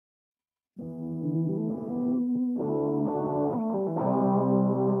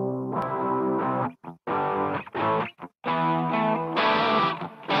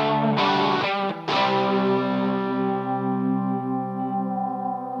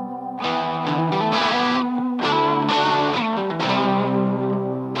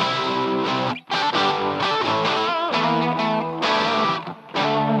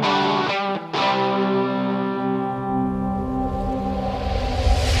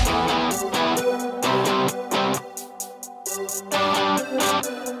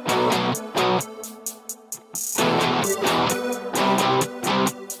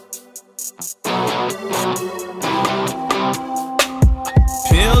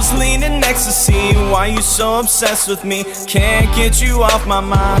lean in ecstasy. Why you so obsessed with me? Can't get you off my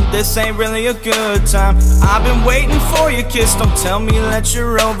mind. This ain't really a good time. I've been waiting for your kiss. Don't tell me that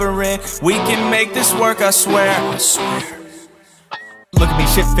you're over it. We can make this work, I swear. Look at me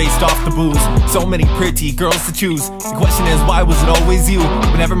shit-faced off the booze. So many pretty girls to choose. The question is, why was it always you?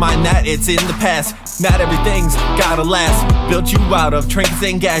 But never mind that, it's in the past. Not everything's gotta last. Built you out of trinkets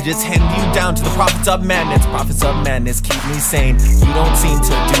and gadgets. Hand you down to the prophets of madness. Prophets of madness keep me sane. You don't seem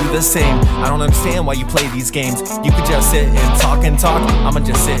to do the same. I don't understand why you play these games. You could just sit and talk. I'ma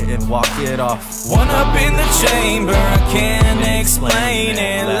just sit and walk it off. One up in the chamber, I can't explain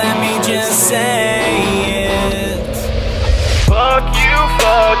it. Let me just say it. Fuck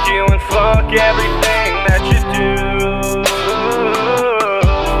you, and fuck everything that you do.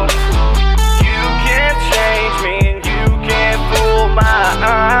 You can't change me, and you can't fool my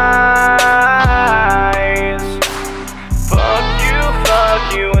eyes. Fuck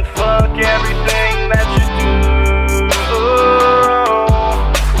you, and fuck everything that you do.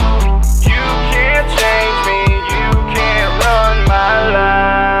 You can't change me, you can't run my life.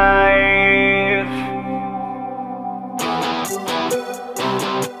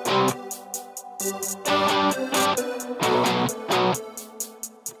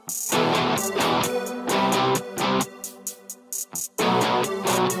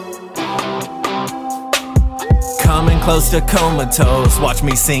 Coming close to comatose, watch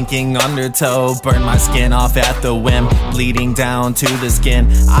me sinking undertow. Burn my skin off at the whim, bleeding down to the skin.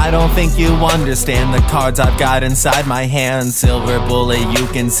 I don't think you understand the cards I've got inside my hand. Silver bullet you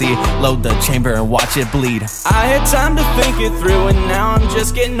can see, load the chamber and watch it bleed. I had time to think it through, and now I'm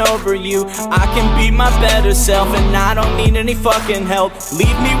just getting over you. I can be my better self, and I don't need any fucking help.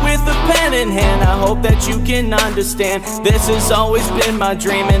 Leave me with a pen in hand, I hope that you can understand. This has always been my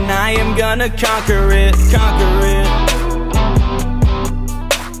dream, and I am gonna conquer it,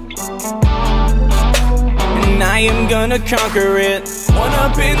 And I am gonna conquer it. One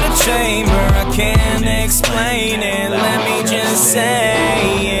up in the chamber, I can't explain it. Let me just say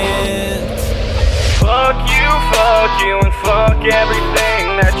it. Fuck you, and fuck everything